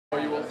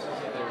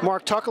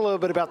Mark, talk a little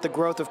bit about the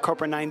growth of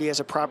COPA 90 as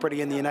a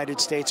property in the United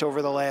States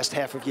over the last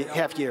half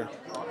year.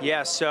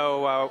 Yeah,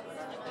 so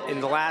in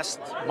the last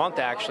month,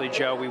 actually,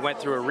 Joe, we went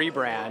through a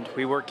rebrand.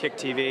 We were Kick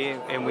TV,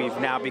 and we've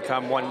now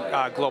become one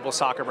global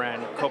soccer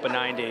brand, COPA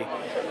 90.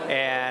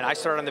 And I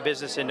started on the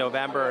business in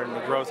November, and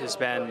the growth has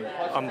been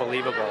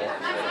unbelievable.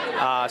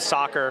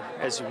 Soccer,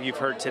 as you've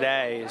heard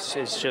today,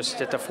 is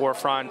just at the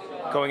forefront,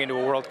 going into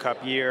a World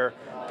Cup year.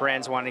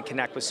 Brands wanting to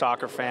connect with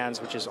soccer fans,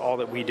 which is all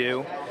that we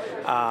do.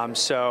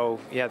 So,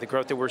 yeah, the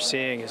growth that we're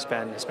seeing has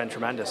been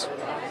tremendous.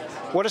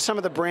 What are some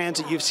of the brands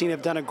that you've seen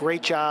have done a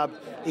great job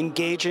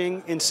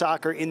engaging in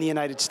soccer in the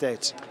United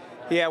States?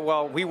 Yeah,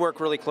 well, we work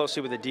really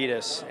closely with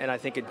Adidas, and I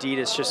think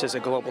Adidas, just as a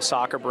global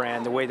soccer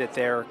brand, the way that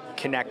they're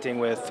connecting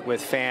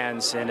with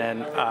fans in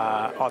an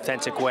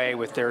authentic way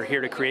with their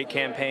Here to Create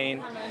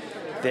campaign,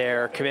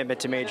 their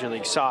commitment to Major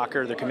League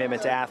Soccer, their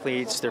commitment to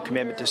athletes, their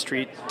commitment to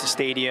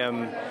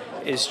stadium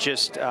is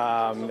just,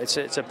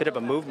 it's a bit of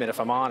a movement, if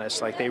I'm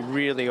honest. Like, they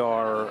really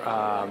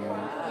are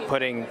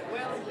putting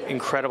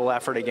incredible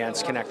effort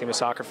against connecting with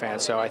soccer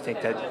fans. So I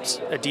think that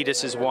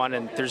Adidas is one,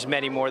 and there's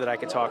many more that I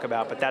could talk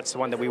about, but that's the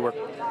one that we work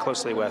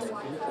closely with.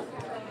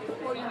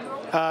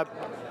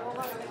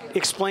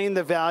 Explain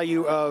the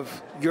value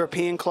of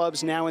European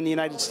clubs now in the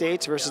United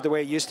States versus the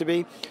way it used to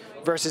be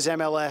versus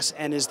MLS,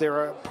 and is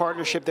there a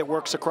partnership that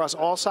works across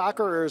all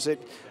soccer, or is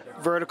it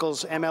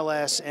verticals,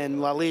 MLS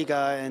and La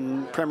Liga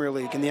and Premier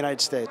League in the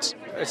United States?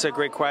 It's a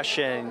great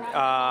question.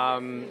 I'll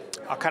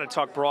kind of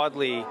talk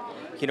broadly.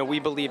 You know, we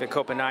believe at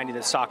COPA 90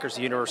 that soccer is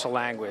the universal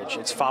language.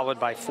 It's followed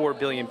by 4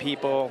 billion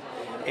people,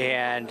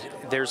 and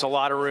there's a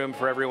lot of room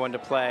for everyone to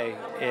play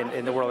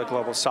in the world of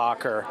global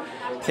soccer.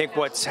 I think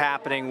what's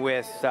happening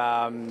with the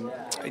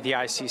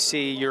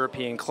ICC,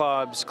 European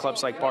clubs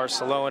like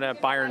Barcelona,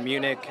 Bayern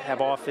Munich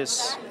have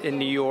office in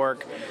New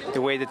York.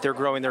 The way that they're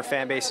growing their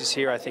fan bases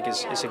here, I think,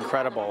 is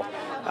incredible.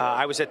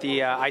 I was at the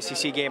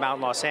ICC game out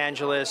in Los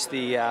Angeles,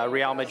 the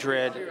Real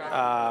Madrid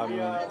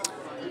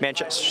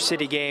Manchester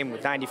City game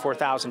with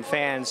 94,000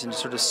 fans, and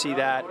sort of see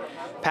that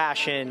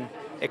passion,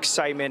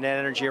 excitement, and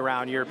energy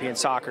around European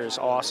soccer is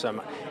awesome.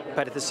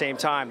 But at the same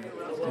time,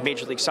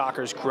 Major League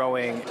Soccer is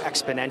growing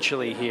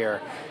exponentially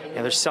here. You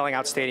know, they're selling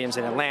out stadiums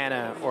in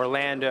Atlanta,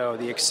 Orlando,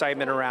 the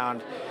excitement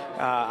around,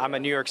 I'm a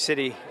New York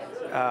City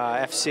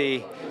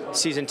FC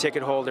season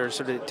ticket holder,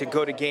 so to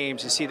go to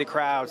games, to see the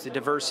crowds, the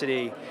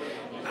diversity,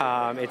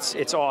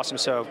 it's awesome.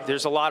 So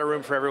there's a lot of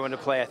room for everyone to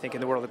play, I think,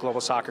 in the world of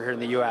global soccer here in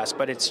the U.S.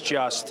 But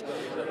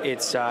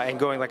and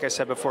going, like I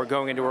said before,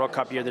 going into World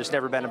Cup year, there's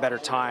never been a better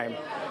time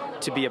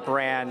to be a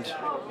brand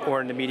or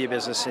in the media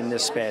business in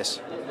this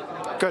space.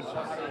 Good.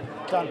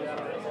 Done.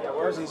 That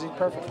was easy.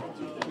 Perfect.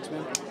 Thanks,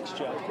 man. Thanks,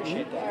 Joe.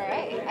 Appreciate that. All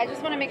right. I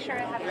just want to make sure I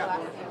have your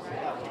last name.